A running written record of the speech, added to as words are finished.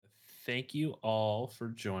Thank you all for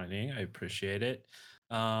joining. I appreciate it.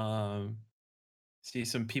 Um, See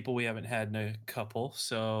some people we haven't had in a couple,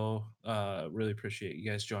 so really appreciate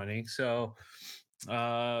you guys joining. So,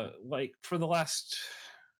 like for the last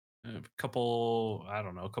couple, I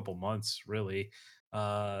don't know, a couple months, really,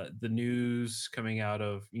 the news coming out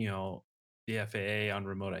of the FAA on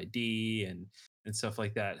remote ID and stuff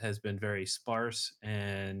like that has been very sparse.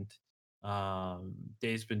 And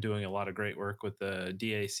Dave's been doing a lot of great work with the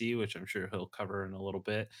DAC, which I'm sure he'll cover in a little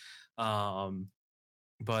bit. Um,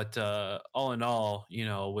 but all in all,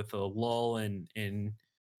 with a lull in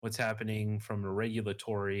what's happening from a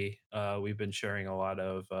regulatory, we've been sharing a lot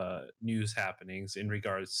of news happenings in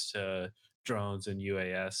regards to drones and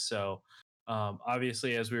UAS. So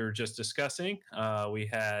obviously, as we were just discussing, we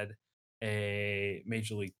had a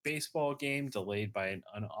Major League Baseball game delayed by an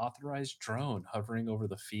unauthorized drone hovering over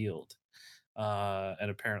the field.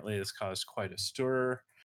 And apparently, this caused quite a stir.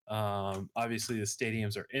 Obviously, the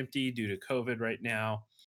stadiums are empty due to COVID right now.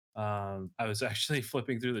 I was actually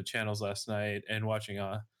flipping through the channels last night and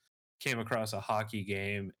came across a hockey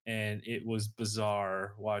game, and it was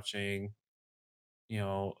bizarre watching,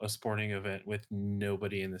 a sporting event with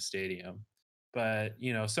nobody in the stadium. But,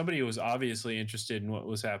 somebody was obviously interested in what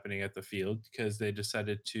was happening at the field because they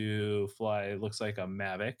decided to fly, it looks like a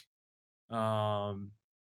Mavic, um,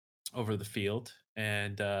 over the field,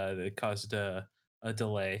 and it caused a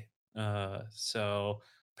delay. So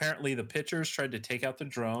apparently, the pitchers tried to take out the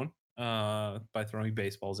drone by throwing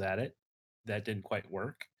baseballs at it. That didn't quite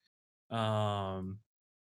work. Um,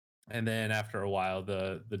 and then after a while,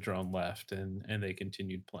 the drone left, and they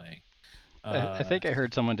continued playing. I Uh, think I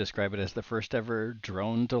heard someone describe it as the first ever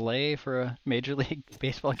drone delay for a Major League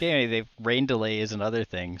Baseball game. I mean, they've rain delays and other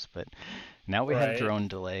things, but now we have right. drone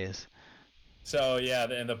delays. So yeah,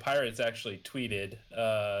 and the Pirates actually tweeted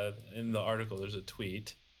in the article. There's a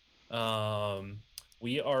tweet. Um,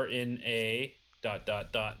 we are in a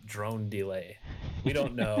drone delay. We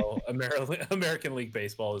don't know. American League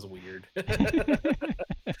Baseball is weird.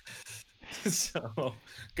 So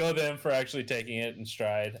go them for actually taking it in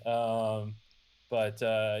stride. But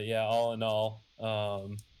yeah, all in all,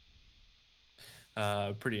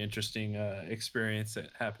 pretty interesting experience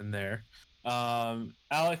that happened there.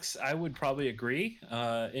 Alex, I would probably agree.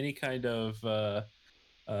 Any kind of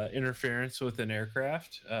interference with an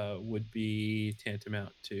aircraft would be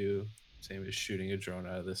tantamount to same as shooting a drone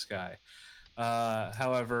out of the sky.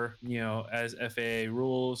 However, as FAA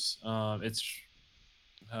rules, it's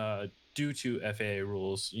due to FAA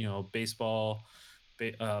rules. Baseball,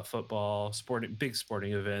 football, big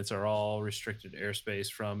sporting events are all restricted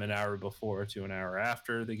airspace from an hour before to an hour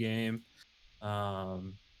after the game.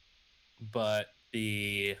 Um, but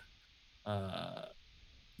the uh,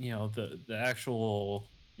 the actual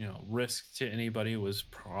risk to anybody was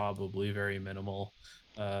probably very minimal,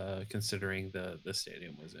 considering the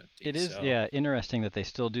stadium was empty. It is, So yeah, interesting that they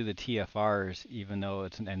still do the TFRs even though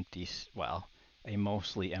it's an empty, well, a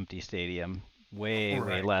mostly empty stadium. Way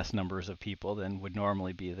right, less numbers of people than would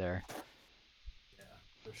normally be there. yeah,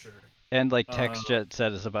 for sure. And like uh, TextJet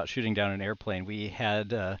said, is about shooting down an airplane. We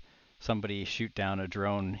had somebody shoot down a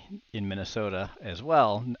drone in Minnesota as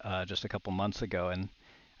well just a couple months ago, and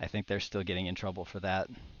I think they're still getting in trouble for that.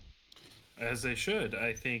 as they should.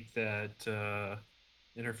 I think that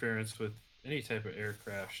interference with any type of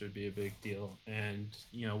aircraft should be a big deal, and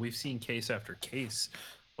we've seen case after case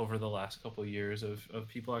over the last couple of years of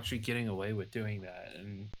people actually getting away with doing that,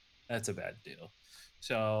 and that's a bad deal.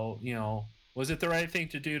 So was it the right thing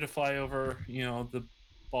to do to fly over the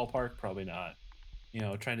ballpark? Probably not.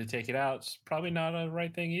 Trying to take it out is probably not a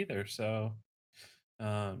right thing either. So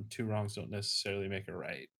two wrongs don't necessarily make a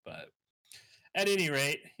right. But at any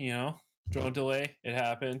rate, drone delay, it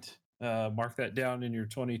happened. Mark that down in your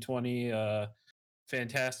 2020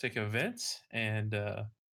 fantastic events, and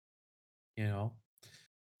you know,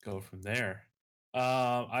 go from there.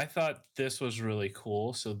 I thought this was really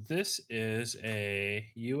cool. So this is a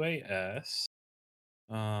UAS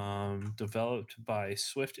developed by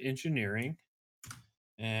Swift Engineering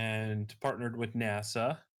and partnered with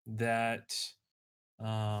NASA that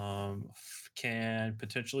can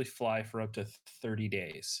potentially fly for up to 30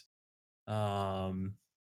 days um,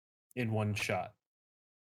 in one shot.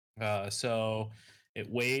 So it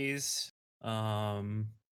weighs, I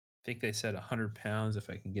think they said 100 pounds if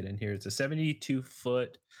I can get in here. It's a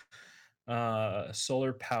 72-foot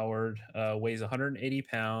solar powered, weighs 180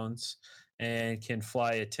 pounds, and can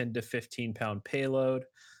fly a 10 to 15-pound payload,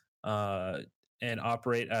 uh, and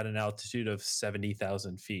operate at an altitude of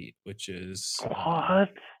 70,000 feet, which is, What?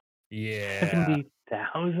 yeah,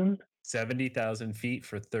 70,000? 70,000 feet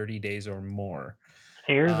for 30 days or more.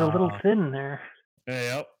 Air's a little Uh, thin there.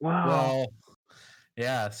 yep. Wow. Well,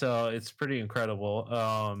 yeah. So it's pretty incredible.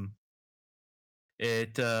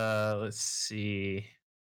 Let's see.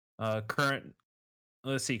 Current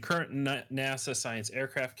Current NASA science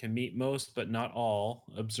aircraft can meet most, but not all,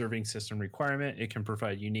 observing system requirement. It can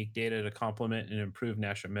provide unique data to complement and improve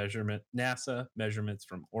NASA measurements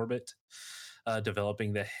from orbit.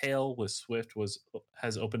 Developing the Hale with Swift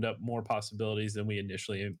has opened up more possibilities than we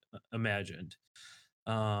initially imagined.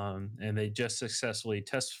 And they just successfully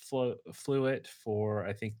flew it for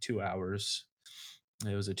I think 2 hours.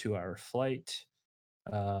 It was a 2 hour flight.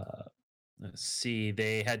 Uh, let's see.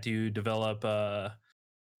 They had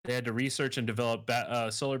to research and develop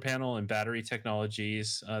solar panel and battery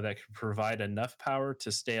technologies that could provide enough power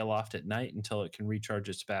to stay aloft at night until it can recharge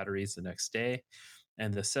its batteries the next day.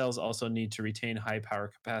 And the cells also need to retain high power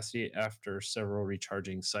capacity after several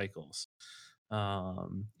recharging cycles.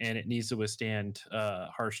 And it needs to withstand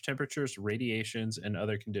harsh temperatures, radiations, and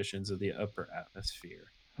other conditions of the upper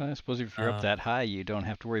atmosphere. Well, I suppose if you're up Uh, that high, you don't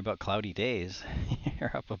have to worry about cloudy days.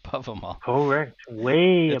 You're up above them all. Correct.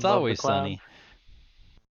 Way It's above the always clouds. sunny.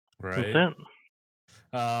 That's right.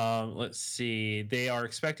 it. Let's see. They are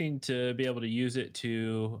expecting to be able to use it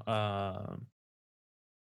to uh,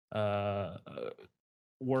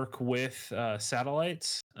 work with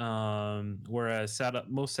satellites. Whereas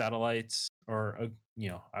most satellites, or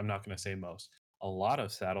I'm not going to say most. A lot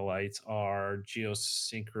of satellites are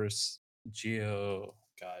geo.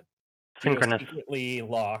 God, Synchronous. geosynchronously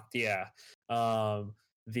locked. Yeah.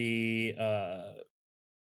 The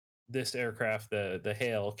This aircraft, the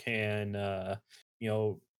Hale, can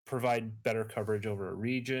provide better coverage over a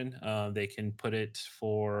region. They can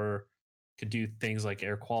could do things like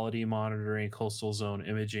air quality monitoring, coastal zone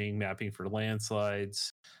imaging, mapping for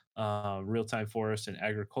landslides, real time forest and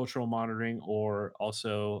agricultural monitoring, or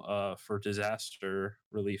also for disaster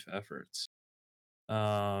relief efforts.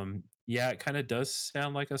 Yeah, it kind of does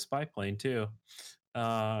sound like a spy plane too.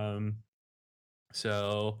 Um,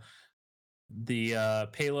 so the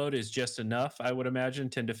payload is just enough, I would imagine,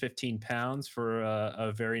 10 to 15 pounds for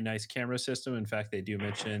a very nice camera system. In fact, they do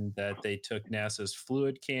mention that they took NASA's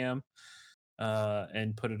Fluid Cam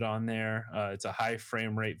and put it on there. It's a high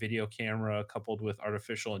frame rate video camera coupled with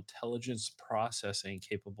artificial intelligence processing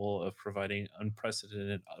capable of providing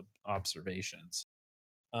unprecedented observations.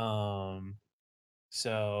 Um,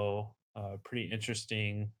 Pretty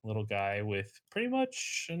interesting little guy with pretty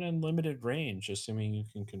much an unlimited range, assuming you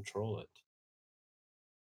can control it.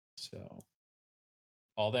 So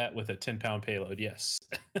all that with a 10-pound payload. Yes.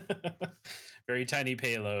 Very tiny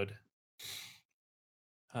payload.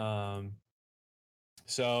 Um,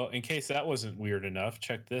 so in case that wasn't weird enough,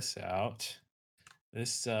 check this out.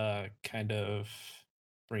 This kind of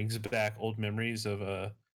brings back old memories of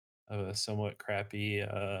a somewhat crappy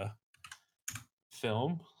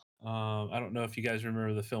film. I don't know if you guys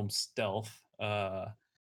remember the film Stealth.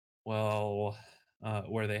 Well,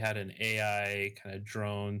 where they had an AI kind of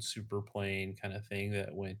drone super plane kind of thing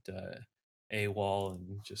that went AWOL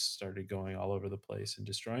and just started going all over the place and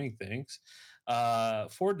destroying things.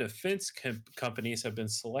 Four defense companies have been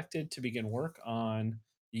selected to begin work on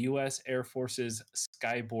the U.S. Air Force's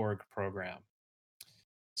Skyborg program.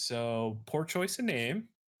 So, poor choice of name,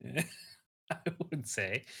 I would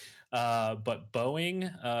say. But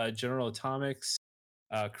Boeing, General Atomics,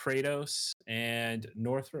 Kratos, and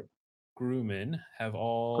Northrop Grumman have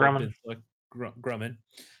all Grumman. been Grumman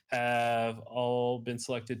have all been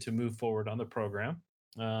selected to move forward on the program,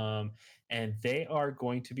 and they are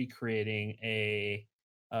going to be creating a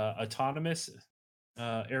autonomous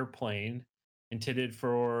airplane intended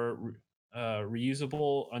for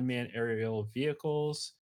reusable unmanned aerial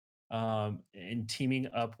vehicles and teaming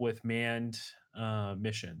up with manned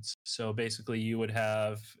missions. So basically, it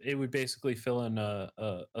would basically fill in a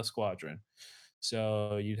squadron.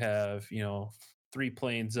 So you'd have three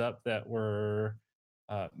planes up that were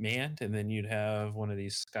manned, and then you'd have one of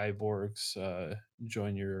these Skyborgs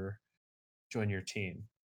join your team.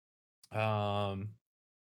 Um,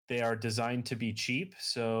 they are designed to be cheap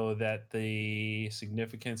so that the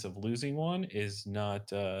significance of losing one is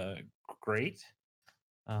not great.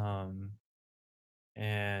 Um,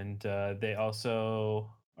 and they also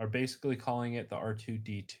are basically calling it the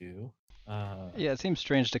R2D2. Yeah, it seems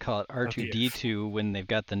strange to call it Okay. R2D2 when they've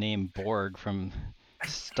got the name Borg from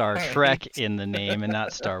Star Right. Trek in the name and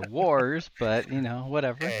not Star Wars, but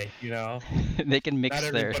whatever. Hey, They can not mix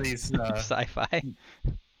their everybody's sci-fi.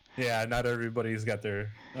 yeah, not everybody's got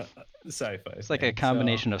their sci-fi It's like a thing. So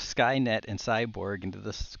combination of Skynet and Cyborg into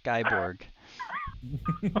the Skyborg.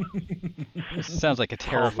 This sounds like a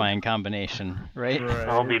terrifying combination, right?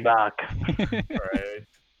 I'll be back.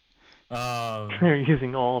 Right. They're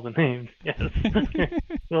using all the names. Yes.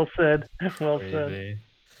 Well said. Well said. Crazy.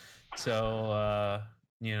 So,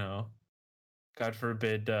 God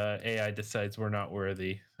forbid AI decides we're not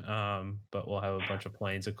worthy. But we'll have a bunch of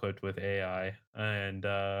planes equipped with AI and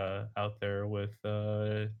out there with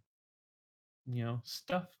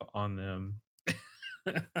stuff on them.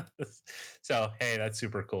 So hey, that's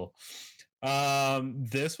super cool.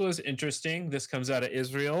 This was interesting. This comes out of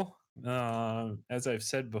Israel. As I've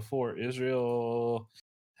said before, Israel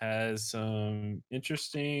has some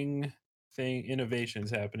interesting innovations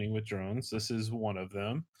happening with drones. This is one of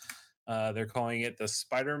them. They're calling it the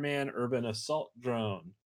Spider-Man Urban Assault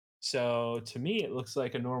Drone. So to me, it looks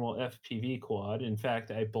like a normal FPV quad. In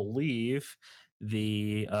fact, I believe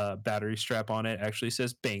the battery strap on it actually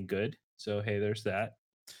says Banggood. So hey, there's that.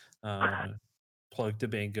 Plug to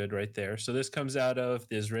Banggood right there. So this comes out of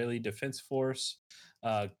the Israeli Defense Force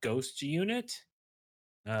Ghost unit.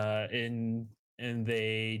 And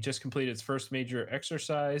they just completed its first major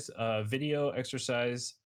exercise, video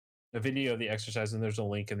exercise, a video of the exercise, and there's a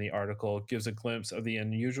link in the article. It gives a glimpse of the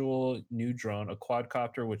unusual new drone, a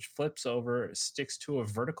quadcopter which flips over, sticks to a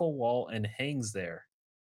vertical wall, and hangs there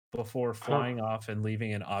before flying off and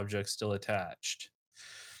leaving an object still attached.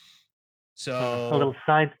 So a little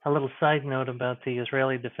side note about the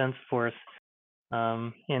Israeli Defense Force.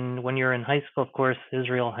 When you're in high school, of course,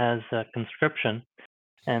 Israel has conscription,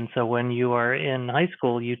 and so when you are in high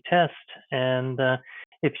school, you test, and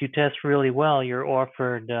if you test really well, you're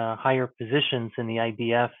offered higher positions in the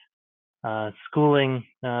IDF, schooling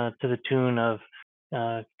to the tune of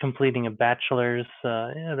completing a bachelor's,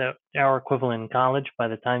 our equivalent in college by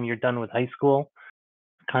the time you're done with high school.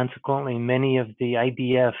 Consequently, many of the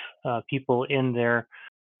IDF people in their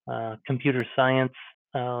computer science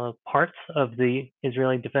parts of the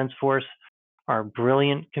Israeli Defense Force are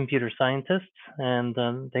brilliant computer scientists, and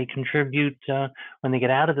they contribute when they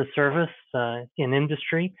get out of the service in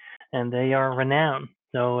industry, and they are renowned.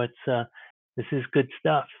 So this is good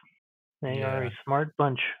stuff. They are a smart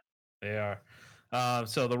bunch. They are.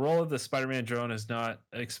 So the role of the Spider-Man drone is not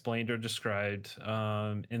explained or described.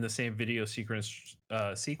 In the same video sequence,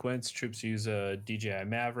 troops use a DJI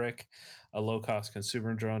Maverick, a low-cost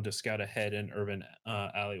consumer drone, to scout ahead in urban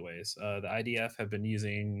alleyways. The IDF have been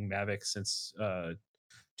using Mavic since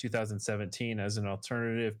 2017 as an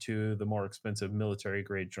alternative to the more expensive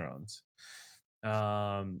military-grade drones.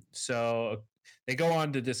 So they go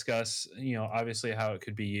on to discuss, obviously how it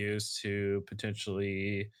could be used to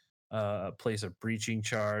potentially place a breaching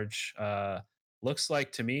charge. Looks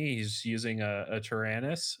like to me he's using a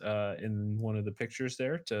Tyrannus in one of the pictures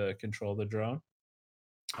there to control the drone.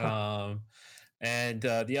 And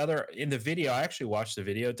the other in the video, I actually watched the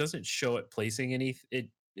video. It doesn't show it placing any.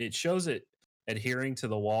 It shows it adhering to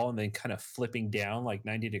the wall and then kind of flipping down like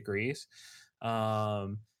 90 degrees.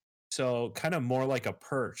 Um, so kind of more like a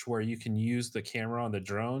perch where you can use the camera on the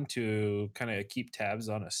drone to kind of keep tabs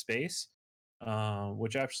on a space,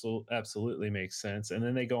 which absolutely makes sense. And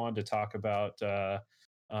then they go on to talk about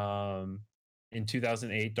um, in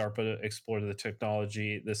 2008, DARPA explored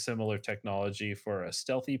the similar technology for a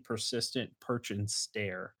stealthy, persistent perch and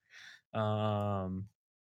stare. Um,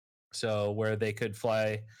 so where they could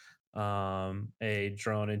fly a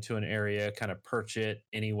drone into an area, kind of perch it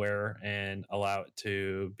anywhere, and allow it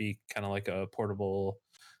to be kind of like a portable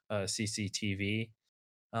CCTV.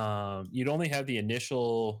 You'd only have the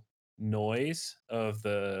initial noise of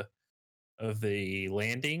the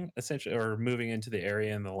landing, essentially, or moving into the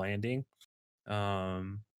area and the landing.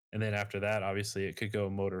 And then after that, obviously, it could go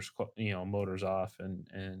motors off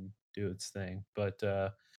and do its thing. But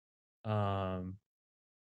um,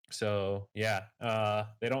 so yeah,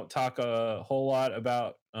 they don't talk a whole lot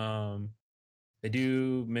about. They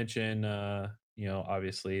do mention,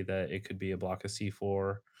 obviously that it could be a block of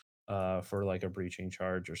C4 for like a breaching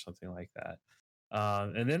charge or something like that.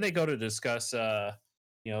 And then they go to discuss,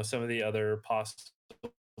 some of the other possible,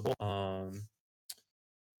 um,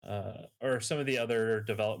 or some of the other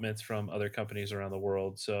developments from other companies around the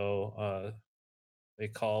world. So they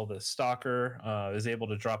call the Stalker is able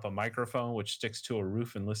to drop a microphone which sticks to a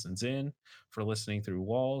roof and listens in for listening through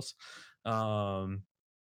walls. And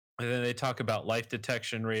then they talk about life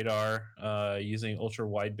detection radar using ultra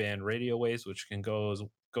wideband radio waves, which can go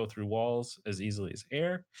through walls as easily as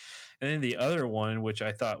air. And then the other one, which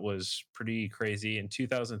I thought was pretty crazy, in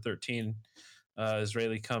 2013,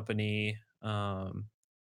 Israeli company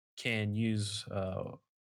can use.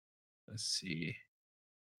 Let's see.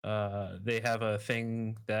 they have a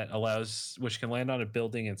thing that allows which can land on a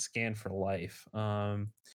building and scan for life.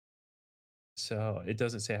 So it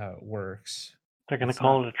doesn't say how it works. They're going to It's not.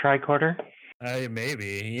 call it a tricorder.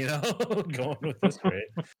 Maybe going with this rate.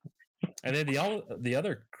 And then the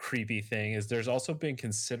other creepy thing is there's also been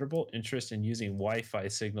considerable interest in using Wi-Fi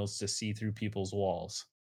signals to see through people's walls.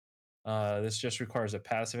 This just requires a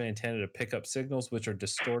passive antenna to pick up signals which are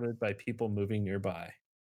distorted by people moving nearby.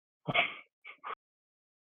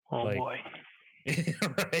 Oh Like, boy.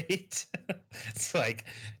 right? It's like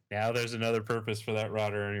now there's another purpose for that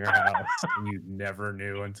router in your house. And you never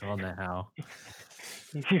knew until now.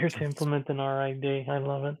 Easier to implement than RID. I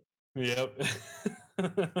love it. Yep.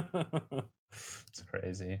 It's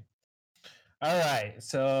crazy. All right.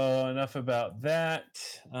 So enough about that.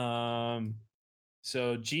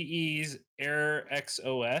 So GE's Air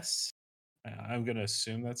XOS. I'm gonna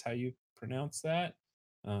assume that's how you pronounce that,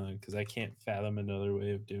 because I can't fathom another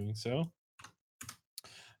way of doing so.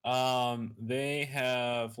 They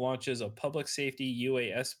have launches a public safety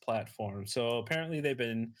UAS platform. So apparently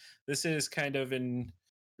this is kind of in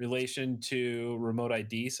relation to remote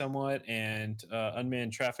ID somewhat and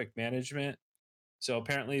unmanned traffic management. So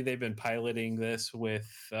apparently they've been piloting this with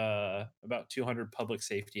about 200 public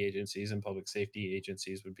safety agencies, and public safety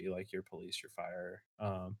agencies would be like your police, your fire,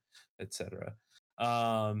 etc.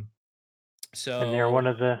 Um, And they're so one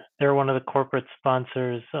of the corporate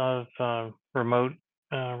sponsors of remote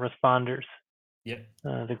responders. Yep,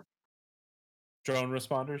 The drone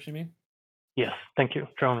responders, you mean? Yes, thank you.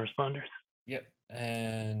 Drone responders. Yep.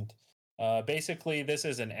 And basically, this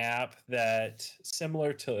is an app that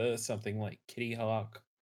similar to something like Kitty Hawk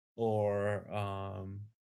or Uh,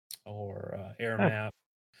 AirMap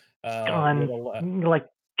would on allow. like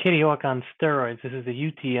Kitty Hawk on steroids. This is the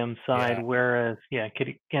UTM side, Yeah, whereas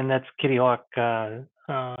that's Kitty Hawk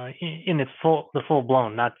in its full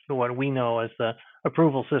blown, not what we know as the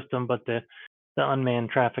approval system, but the unmanned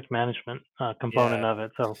traffic management component yeah. of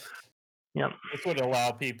it. So yeah, This would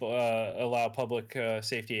allow public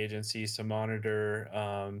safety agencies to monitor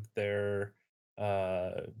their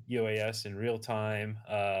UAS in real time,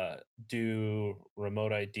 do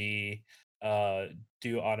remote ID, uh,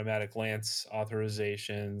 do automatic Lance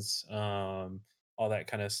authorizations, all that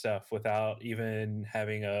kind of stuff, without even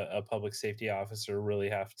having a public safety officer really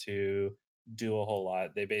have to do a whole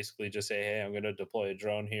lot. They basically just say, "Hey, I'm going to deploy a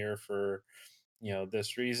drone here for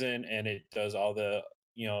this reason," and it does all the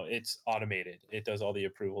it's automated. It does all the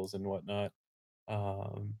approvals and whatnot.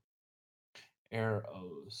 um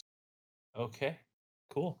Arrows. Okay,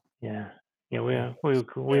 cool. yeah, yeah. We Arrows. we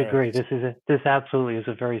agree. Arrows. This absolutely is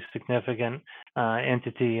a very significant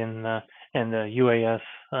entity in the UAS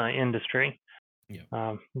industry.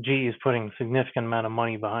 Yep. GE is putting a significant amount of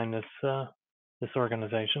money behind this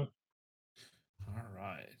organization. All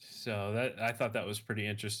right, so that I thought that was pretty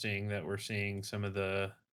interesting that we're seeing some of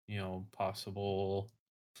the possible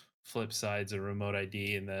flip sides of remote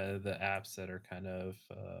ID and the apps that are kind of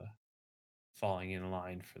falling in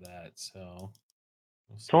line for that. So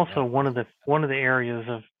we'll It's see also that. one of the areas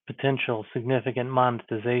of potential significant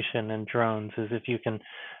monetization in drones is if you can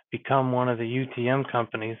become one of the UTM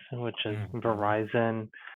companies, which is Mhm. Verizon,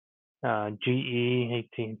 GE,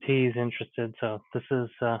 AT&T is interested. So this is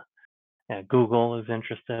Google is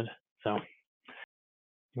interested. So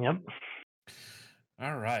yep.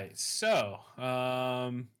 All right. So,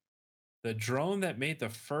 the drone that made the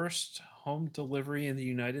first home delivery in the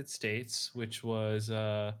United States, which was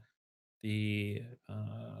the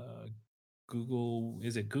Google,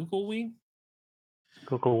 is it Google Wing?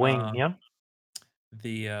 Google Wing. Uh, Yep.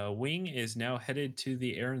 the Wing is now headed to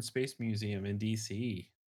the Air and Space Museum in DC.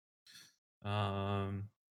 Um,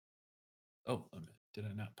 oh, did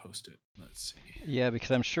I not post it? Let's see. Yeah,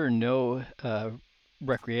 because I'm sure no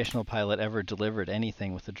recreational pilot ever delivered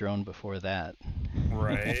anything with a drone before that.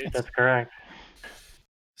 Right. That's correct.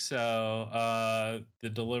 So the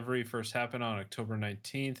delivery first happened on October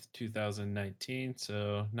 19th, 2019.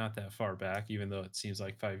 So not that far back, even though it seems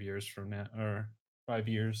like 5 years from now or 5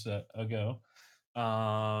 years ago.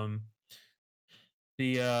 Um,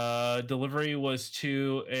 the delivery was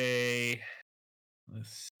to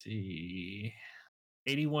let's see,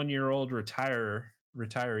 81-year-old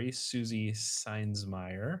retiree, Susie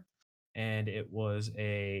Seinsmeyer. And it was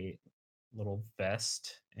a little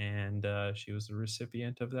vest. And she was the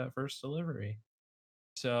recipient of that first delivery.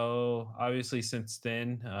 So obviously, since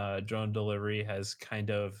then, drone delivery has kind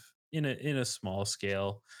of, in a small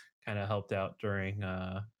scale, kind of helped out during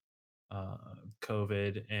uh,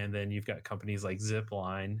 COVID. And then you've got companies like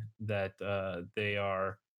Zipline that they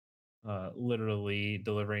are literally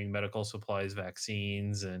delivering medical supplies,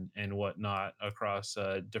 vaccines, and whatnot across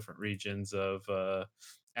different regions of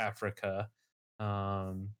Africa.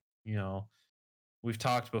 Um, you know, we've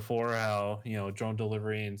talked before how drone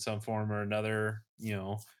delivery in some form or another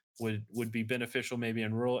would be beneficial maybe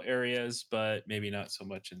in rural areas, but maybe not so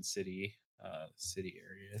much in city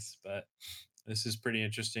areas. But this is pretty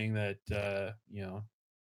interesting that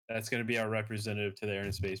that's going to be our representative to the Air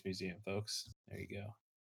and Space Museum, folks. There you go.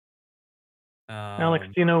 Alex,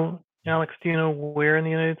 do you know where in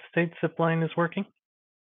the United States Zipline is working?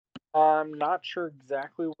 I'm not sure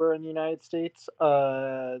exactly where in the United States.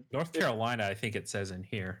 North Carolina, I think it says in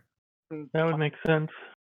here. That would make sense.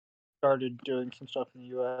 Started doing some stuff in the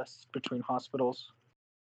U.S. between hospitals.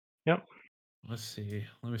 Yep. Let's see.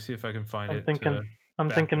 Let me see if I can find I'm it.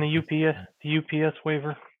 thinking the UPS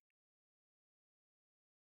waiver.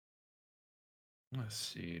 Let's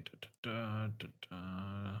see.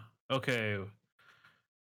 Okay.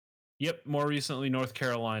 Yep. More recently, North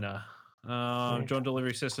Carolina. Drone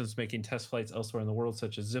delivery systems making test flights elsewhere in the world,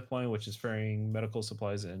 such as Zipline, which is ferrying medical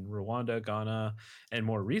supplies in Rwanda, Ghana, and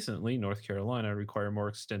more recently, North Carolina, require more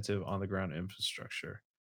extensive on-the-ground infrastructure.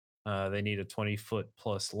 They need a 20-foot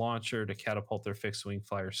plus launcher to catapult their fixed wing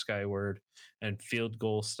flyers skyward, and field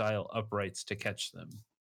goal style uprights to catch them.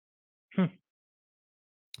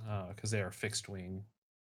 Because they are fixed wing.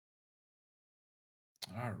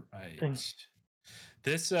 All right.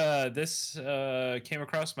 This came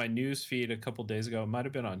across my news feed a couple days ago. It might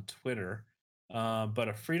have been on Twitter, but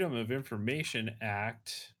a Freedom of Information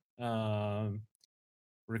Act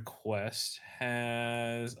request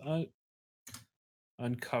has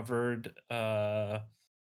uncovered a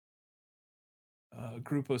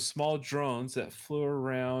group of small drones that flew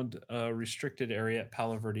around a restricted area at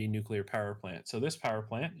Palo Verde nuclear power plant. So this power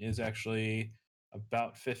plant is actually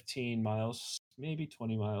about 15 miles, maybe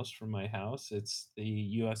 20 miles from my house. It's the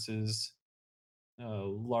U.S.'s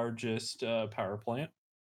largest power plant.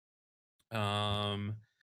 And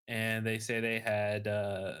they say they had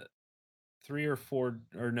 5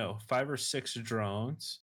 or 6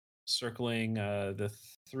 drones circling the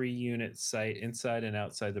 3-unit site inside and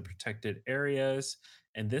outside the protected areas.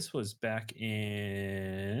 And this was back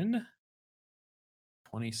in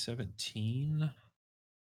 2017.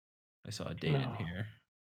 I saw a date in here.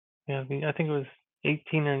 Yeah, I think it was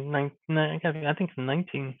 18 or 19. I think it's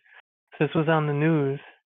 19. So this was on the news,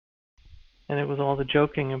 and it was all the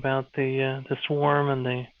joking about the swarm, and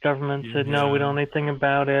the government said no, we don't know anything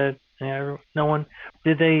about it. Yeah, no one.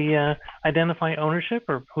 Did they identify ownership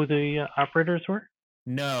or who the operators were?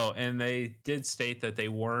 No, and they did state that they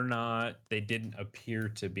were not. They didn't appear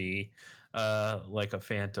to be like a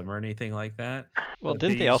phantom or anything like that. Well,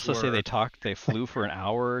 didn't they also say they flew for an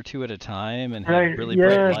hour or two at a time and Right, had really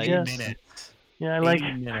yeah, bright lights? Minutes. Yeah, I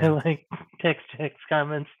 80 minutes. like text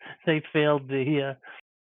comments. They failed the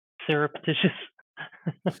surreptitious.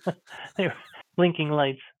 They were blinking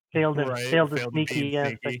lights. Failed the sneaky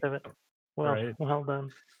aspect of it. Well, Right. well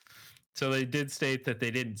done. So they did state that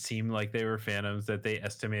they didn't seem like they were phantoms, that they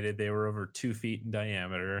estimated they were over 2 feet in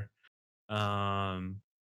diameter.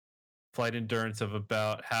 Flight endurance of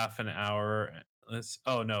about half an hour.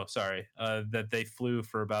 That they flew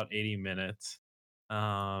for about 80 minutes.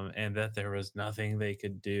 And that there was nothing they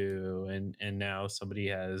could do. And now somebody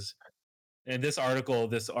has. And this article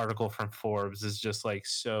from Forbes is just like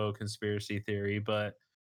so conspiracy theory, but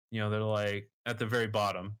they're like at the very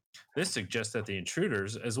bottom. This suggests that the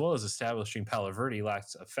intruders, as well as establishing Palo Verde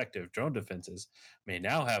lacks effective drone defenses, may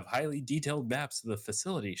now have highly detailed maps of the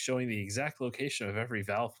facility showing the exact location of every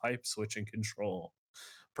valve, pipe, switch, and control.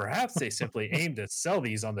 Perhaps they simply aim to sell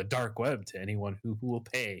these on the dark web to anyone who will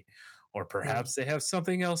pay, or perhaps they have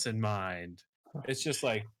something else in mind. It's just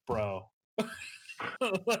like, bro.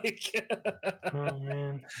 Oh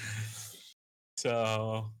man.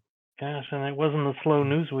 So gosh, and it wasn't a slow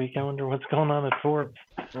news week. I wonder what's going on at Forbes.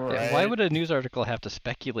 Right. Yeah, why would a news article have to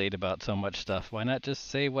speculate about so much stuff? Why not just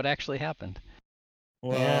say what actually happened?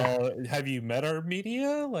 Well, have you met our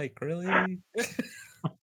media? Like, really?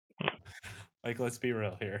 Like, let's be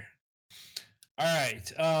real here. All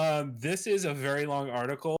right. This is a very long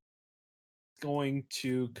article. Going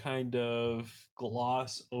to kind of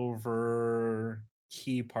gloss over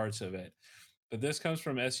key parts of it. But this comes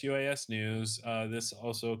from SUAS News. This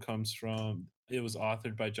also comes from, it was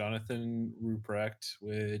authored by Jonathan Ruprecht,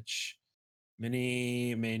 which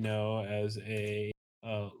many may know as a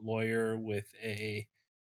lawyer with a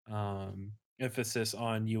emphasis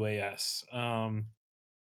on UAS.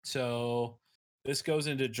 So this goes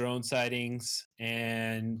into drone sightings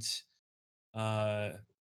and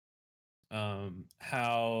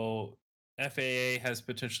how FAA has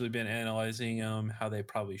potentially been analyzing them, how they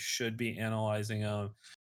probably should be analyzing them,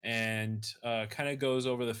 and kind of goes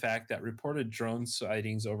over the fact that reported drone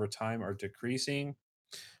sightings over time are decreasing.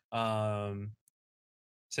 Um,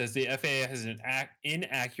 Says the FAA has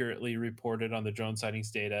inaccurately reported on the drone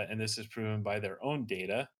sightings data, and this is proven by their own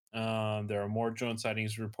data. There are more drone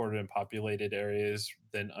sightings reported in populated areas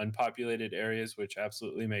than unpopulated areas, which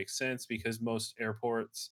absolutely makes sense because most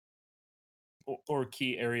airports or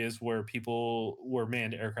key areas where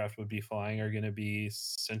manned aircraft would be flying are going to be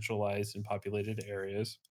centralized in populated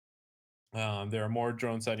areas. There are more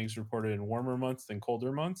drone sightings reported in warmer months than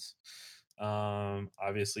colder months.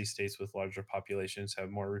 Obviously, states with larger populations have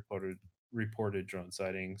more reported drone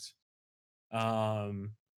sightings.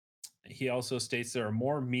 He also states there are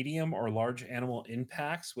more medium or large animal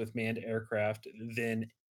impacts with manned aircraft than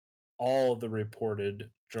all the reported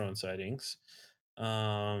drone sightings.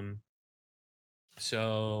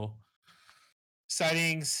 So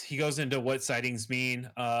sightings, he goes into what sightings mean.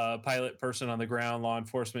 Pilot, person on the ground, law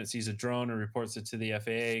enforcement sees a drone and reports it to the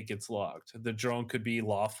FAA, it gets logged. The drone could be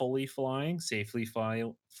lawfully flying, safely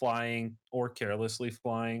flying, or carelessly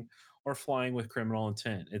flying, or flying with criminal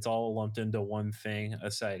intent. It's all lumped into one thing,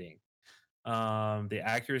 a sighting. The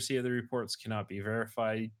accuracy of the reports cannot be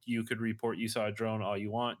verified. You could report you saw a drone all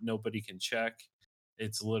you want. Nobody can check.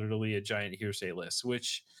 It's literally a giant hearsay list,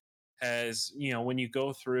 which has, when you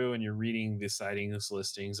go through and you're reading the sightings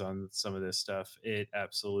listings on some of this stuff, it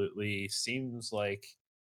absolutely seems like,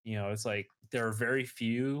 it's like there are very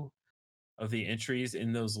few of the entries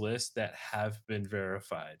in those lists that have been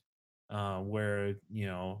verified. Where,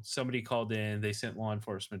 somebody called in, they sent law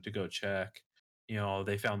enforcement to go check,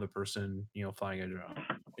 they found the person, flying a drone.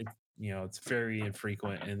 It's very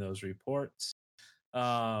infrequent in those reports.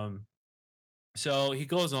 So he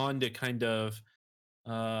goes on to kind of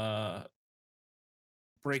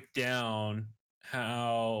break down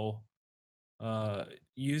how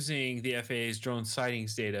using the FAA's drone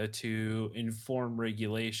sightings data to inform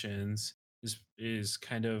regulations is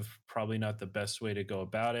kind of probably not the best way to go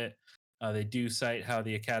about it. They do cite how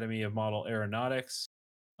the Academy of Model Aeronautics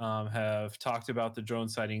have talked about the drone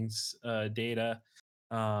sightings data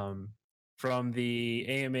from the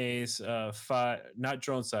AMA's not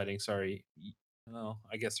drone sightings, sorry. Well,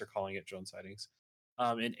 I guess they're calling it drone sightings.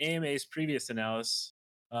 In AMA's previous analysis,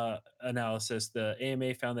 the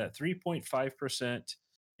AMA found that 3.5%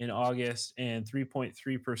 in August and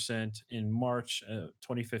 3.3% in March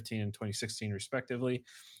 2015 and 2016, respectively,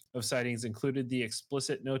 of sightings included the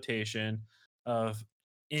explicit notation of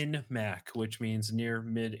NMAC, which means near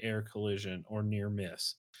mid-air collision or near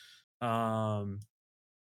miss.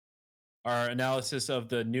 Our analysis of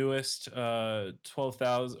the newest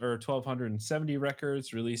 1,270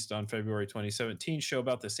 records released on February 2017 show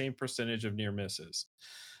about the same percentage of near misses.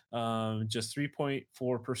 Just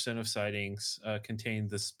 3.4% of sightings contain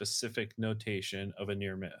the specific notation of a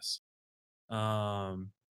near miss. But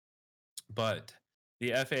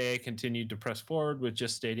the FAA continued to press forward with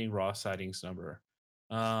just stating raw sightings number.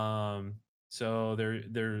 So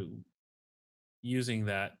they're using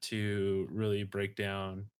that to really break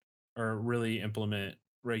down or really implement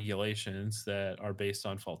regulations that are based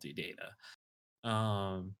on faulty data.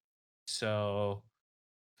 So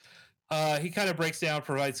he kind of breaks down,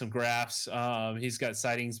 provides some graphs. He's got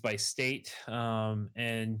sightings by state,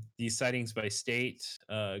 and these sightings by state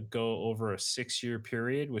go over a 6-year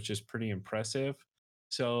period, which is pretty impressive.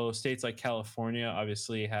 So states like California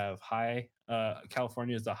obviously have high.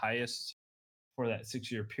 California is the highest for that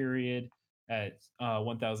 6-year period at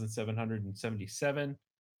 1,777.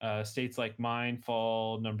 States like mine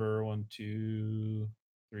fall number 1, 2,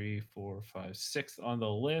 3, 4, 5, 6 on the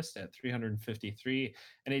list at 353,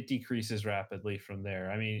 and it decreases rapidly from there.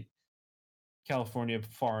 I mean, California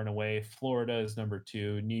far and away, Florida is number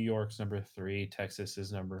 2, New York's number 3, Texas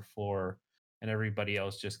is number 4, and everybody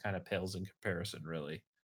else just kind of pales in comparison, really.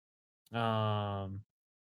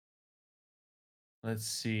 Let's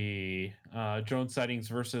see. Drone sightings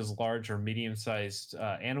versus large or medium-sized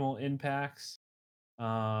animal impacts.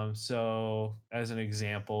 So as an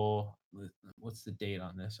example, what's the date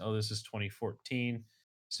on this? Oh, this is 2014.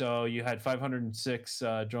 So you had 506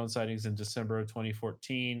 drone sightings in December of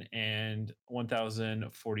 2014 and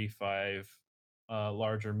 1,045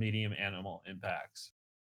 large or medium animal impacts.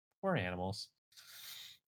 Poor animals.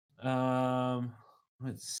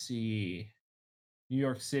 Let's see. New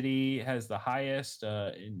York City has the highest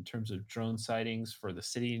in terms of drone sightings for the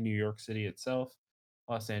city, New York City itself.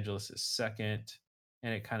 Los Angeles is second,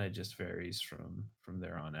 and it kind of just varies from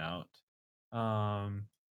there on out.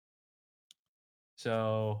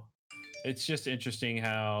 So it's just interesting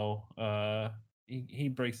how he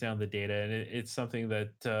breaks down the data, and it's something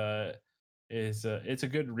that is it's a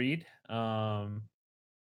good read.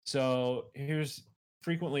 So here's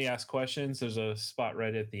frequently asked questions. There's a spot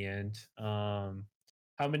right at the end.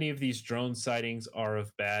 How many of these drone sightings are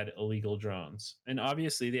of bad illegal drones? And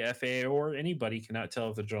obviously, the FAA or anybody cannot tell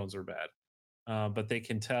if the drones are bad, but they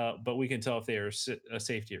can tell. But we can tell if they are a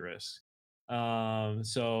safety risk.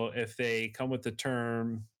 So if they come with the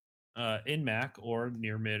term INMAC or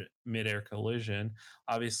near mid-air collision,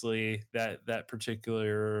 obviously that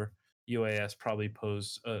particular UAS probably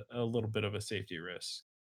posed a little bit of a safety risk.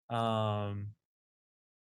 Um,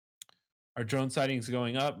 are drone sightings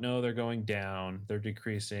going up? No, they're going down. They're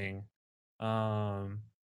decreasing. Um,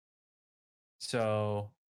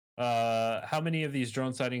 so, how many of these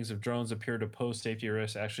drone sightings of drones appear to pose safety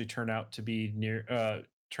risks actually turn out to be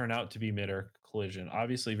mid-air collision?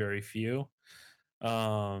 Obviously, very few.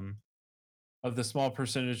 Um, of the small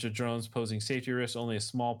percentage of drones posing safety risks, only a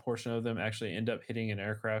small portion of them actually end up hitting an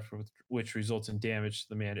aircraft, which results in damage to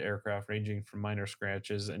the manned aircraft, ranging from minor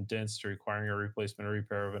scratches and dents to requiring a replacement or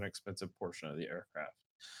repair of an expensive portion of the aircraft.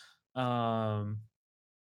 Um,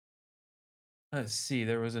 let's see.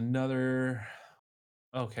 There was another.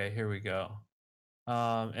 Okay, here we go.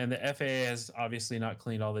 And the FAA has obviously not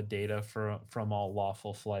cleaned all the data from all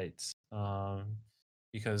lawful flights,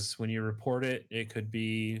 because when you report it, it could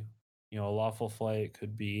be a lawful flight,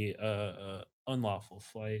 could be a unlawful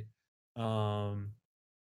flight. Um,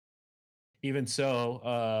 Even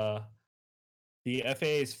so, the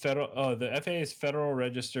FAA's Federal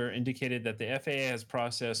Register indicated that the FAA has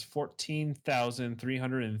processed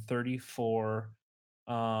 14,334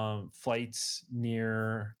 flights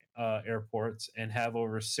near airports and have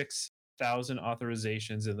over 6,000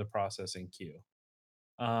 authorizations in the processing queue.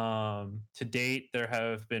 To date, there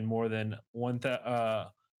have been more than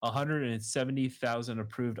 170,000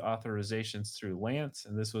 approved authorizations through Lance,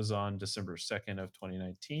 and this was on December 2nd of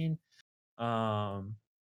 2019. And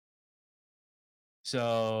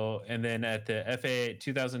then at the FAA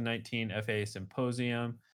 2019 FAA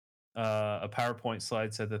Symposium, a PowerPoint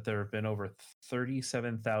slide said that there have been over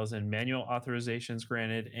 37,000 manual authorizations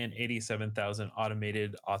granted and 87,000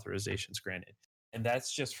 automated authorizations granted. And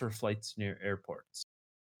that's just for flights near airports.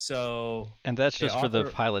 So, And that's the just for the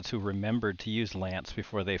pilots who remembered to use Lance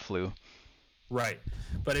before they flew. Right.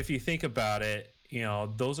 But if you think about it,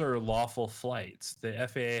 those are lawful flights. The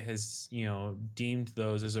FAA has, deemed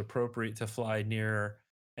those as appropriate to fly near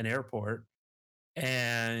an airport.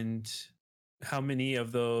 And how many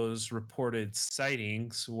of those reported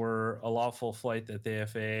sightings were a lawful flight that the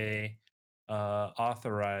FAA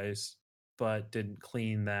authorized, but didn't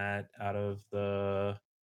clean that out of the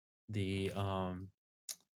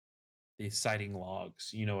sighting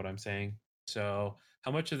logs? You know what I'm saying? So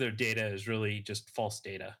how much of their data is really just false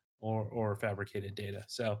data or fabricated data?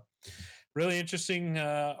 So really interesting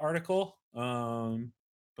article by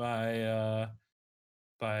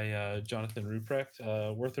Jonathan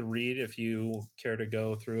Ruprecht. Worth a read if you care to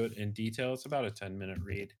go through it in detail. It's about a 10-minute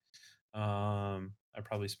read. I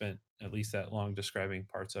probably spent at least that long describing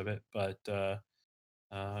parts of it, but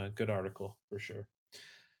good article for sure.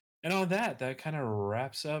 And on that kind of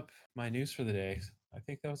wraps up my news for the day. I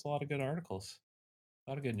think that was a lot of good articles,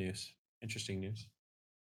 a lot of good news, interesting news.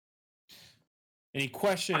 Any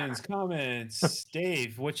questions, comments?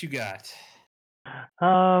 Dave, what you got?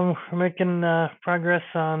 We're making progress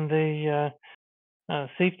on the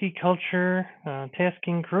safety culture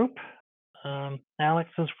tasking group. Alex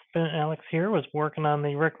here was working on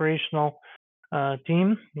the recreational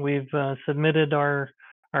team. We've submitted our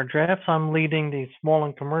drafts. I'm leading the small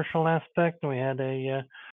and commercial aspect. We had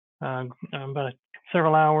about a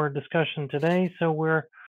several-hour discussion today, so we're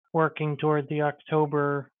working toward the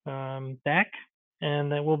October DAC,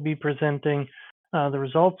 and that we'll be presenting the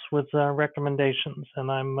results with recommendations.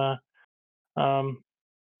 And I'm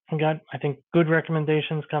got, I think, good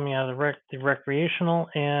recommendations coming out of the recreational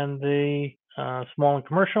and the small and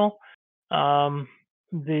commercial.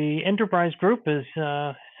 The enterprise group is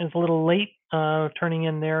a little late turning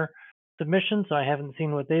in their submission, so I haven't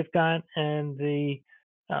seen what they've got. And the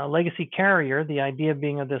legacy carrier, the idea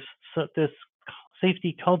being of this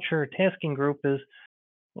safety culture tasking group is,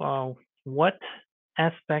 what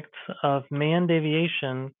aspects of manned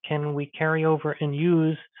aviation can we carry over and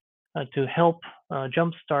use to help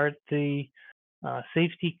jumpstart the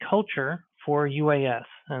safety culture for UAS?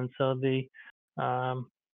 And so the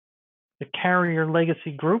carrier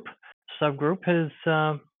legacy group subgroup has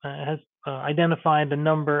identified a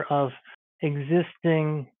number of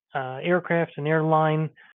existing aircraft and airline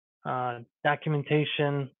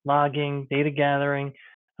documentation, logging, data gathering,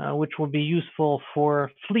 which will be useful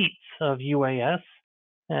for fleets of UAS,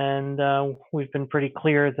 and we've been pretty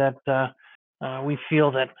clear that we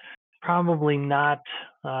feel that probably not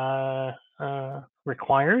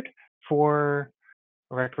required for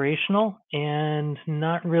recreational and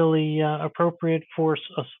not really appropriate for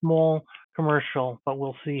a small commercial, but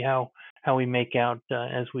we'll see how we make out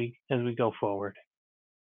as we go forward.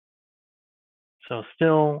 So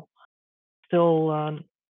still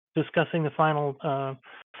discussing the final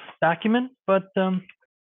document, but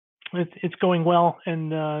it's going well,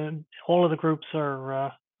 and all of the groups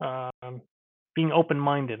are being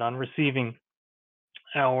open-minded on receiving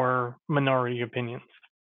our minority opinions.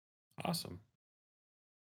 Awesome.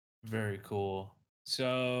 Very cool.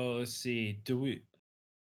 So let's see.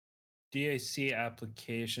 DAC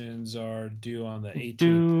applications are due on the 18th,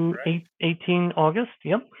 Due correct? 18 August.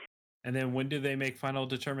 Yep. And then when do they make final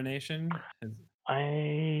determination?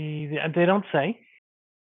 They don't say.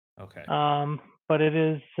 Okay. But it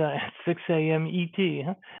is at 6 a.m.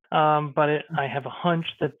 ET. But I have a hunch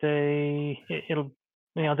that they'll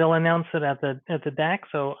announce it at the DAC.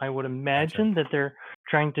 So I would imagine that they're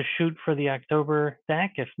trying to shoot for the October DAC.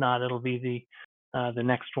 If not, it'll be the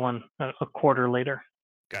next one a quarter later.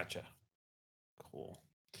 Gotcha. Cool.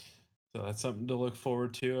 So that's something to look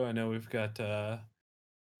forward to. I know we've got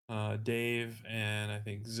Dave, and I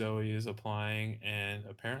think Zoe is applying, and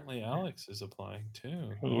apparently Alex is applying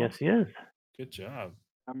too. Yes, he is. Good job.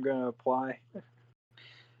 I'm gonna apply.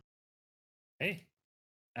 Hey,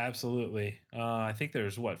 absolutely. I think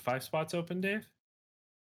there's 5 spots open, Dave?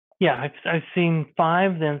 Yeah, I've seen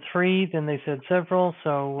 5, then 3, then they said several.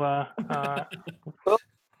 So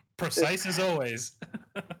precise as always.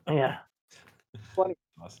 Yeah.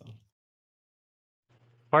 Awesome.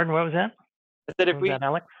 Pardon, what was that? I said if Was we, that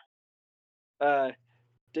Alex?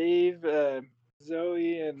 Dave,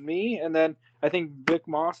 Zoe, and me, and then I think Vic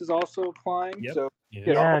Moss is also applying. Yep. So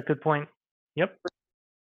Yeah, good point. Yep.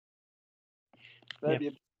 that'd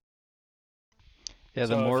be Yeah,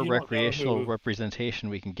 the So if more you don't know recreational who- representation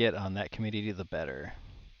we can get on that committee, the better.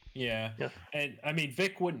 Yeah. Yes. And I mean,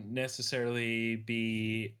 Vic wouldn't necessarily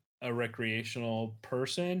be a recreational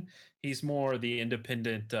person. He's more the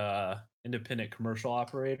independent commercial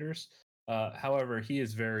operators. However, he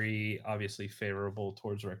is very obviously favorable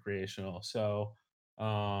towards recreational. So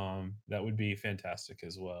that would be fantastic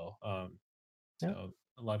as well. So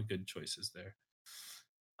a lot of good choices there.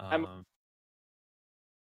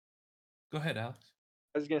 Go ahead, Alex.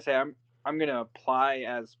 I was gonna say I'm gonna apply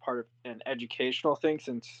as part of an educational thing,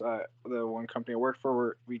 since the one company I work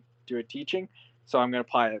for we do a teaching, so I'm gonna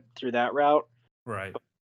apply it through that route. Right.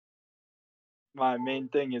 My main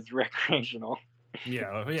thing is recreational.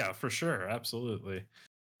 Yeah, for sure, absolutely.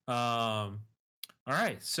 All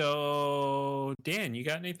right, so Dan, you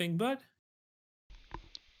got anything, bud?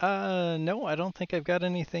 No, I don't think I've got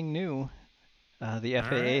anything new. The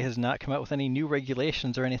FAA right. has not come out with any new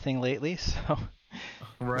regulations or anything lately, so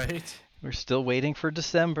Right. we're still waiting for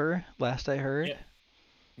December, last I heard.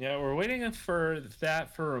 Yeah, we're waiting for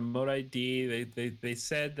that for remote ID. They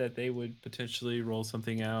said that they would potentially roll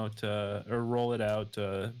something out or roll it out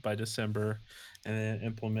by December and then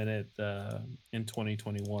implement it in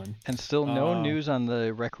 2021. And still no news on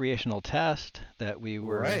the recreational test that we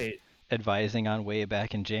were advising on way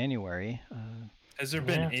back in January. Has there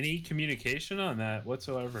been any communication on that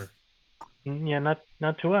whatsoever? Yeah, not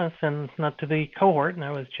to us and not to the cohort. And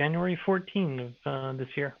that was January 14 of this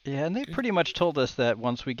year. Yeah, and they pretty much told us that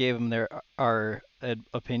once we gave them our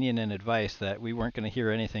opinion and advice, that we weren't going to hear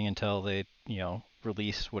anything until they,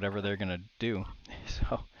 release whatever they're going to do.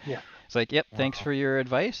 So yeah, it's like, yep, thanks for your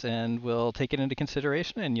advice, and we'll take it into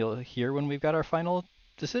consideration, and you'll hear when we've got our final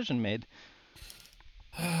decision made.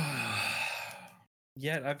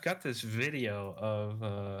 Yet I've got this video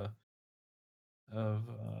of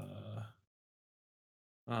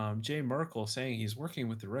Jay Merkel saying he's working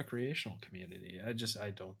with the recreational community. I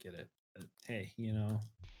don't get it. But, hey,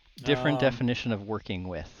 different definition of working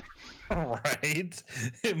with. Right.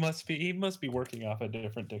 He must be working off a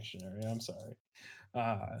different dictionary. I'm sorry.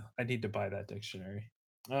 I need to buy that dictionary.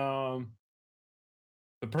 The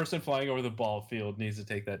person flying over the ball field needs to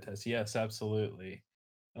take that test. Yes, absolutely.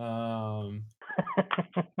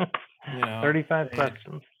 35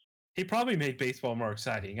 questions. He probably made baseball more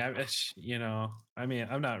exciting. I'm not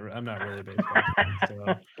really a baseball fan,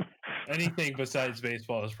 so anything besides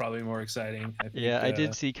baseball is probably more exciing. I think, I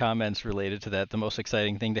did see comments related to that. The most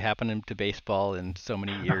exciting thing to happen to baseball in so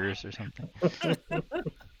many years or something.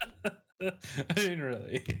 I mean,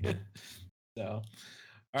 really. So,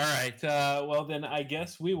 all right. Well, then I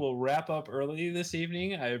guess we will wrap up early this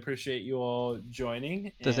evening. I appreciate you all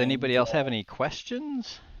joining. Does anybody else have any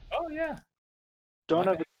questions? Oh, yeah. Don't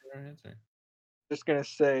have answer. Just gonna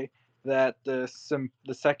say that the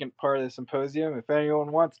second part of the symposium, if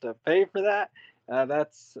anyone wants to pay for that,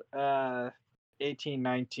 that's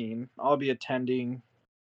 18-19. I'll be attending.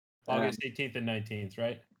 August 18th and 19th,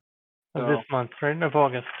 right? Of So- this month, right? Of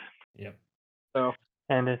August. Yep. So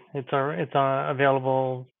And it's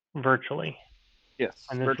available virtually. yes,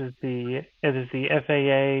 And it is the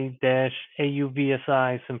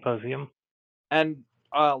FAA-AUVSI symposium. and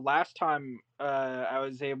last time I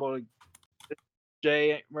was able to.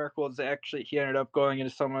 Jay Merkel he ended up going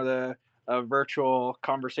into some of the virtual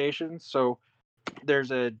conversations, so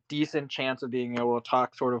there's a decent chance of being able to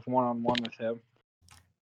talk sort of one-on-one with him.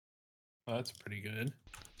 Well, that's pretty good.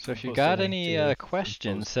 So if you Post a got link any to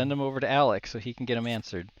questions, symposium. send them over to Alex so he can get them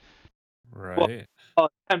answered. Right.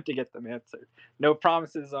 I'll attempt to get them answered. No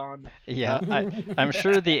promises on. Yeah, I'm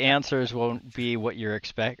sure the answers won't be what you're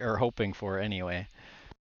hoping for anyway.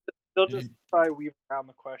 They'll just probably weave around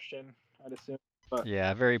the question, I'd assume. But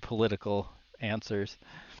Yeah, very political answers.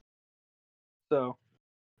 so,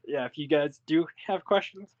 yeah, if you guys do have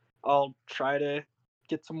questions, I'll try to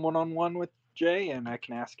get some one-on-one with Jay, and I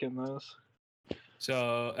can ask him those.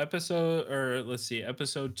 So episode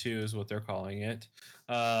 2 is what they're calling it.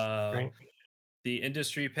 Right. The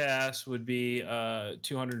industry pass would be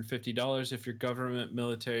 $250 if you're government,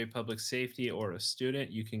 military, public safety, or a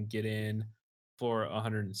student. You can get in for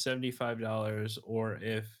 $175, or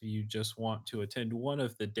if you just want to attend one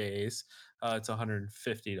of the days, it's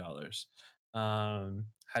 $150.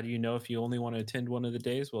 How do you know if you only want to attend one of the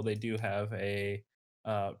days? Well, they do have a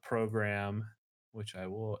program, which I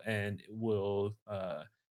will, and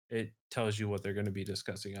it tells you what they're going to be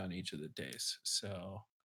discussing on each of the days. So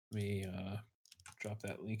let me drop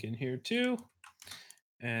that link in here too.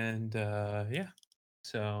 And yeah,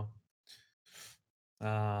 so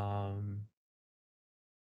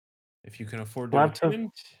if you can afford to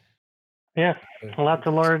attend, lots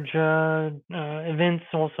of large events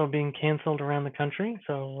also being canceled around the country.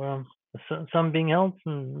 So some being held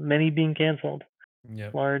and many being canceled.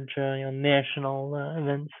 Yep, Large national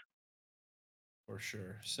events. for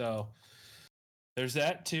sure. So there's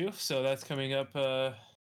that too. So that's coming up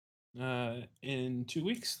in 2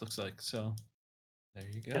 weeks, looks like. So there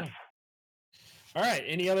you go. Yes. All right.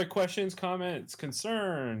 Any other questions, comments,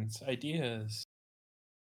 concerns, ideas?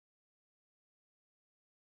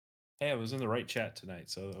 Hey, I was in the right chat tonight,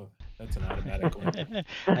 so that's an automatic one.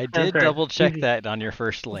 I did right. double check Easy. that on your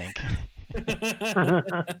first link.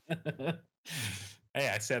 Hey,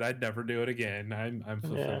 I said I'd never do it again. I'm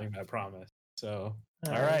fulfilling my promise. So,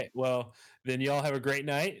 all All right. Well, then y'all have a great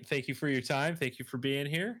night. Thank you for your time. Thank you for being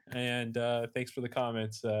here, and thanks for the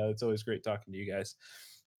comments. It's always great talking to you guys.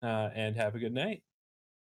 And have a good night.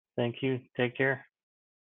 Thank you. Take care.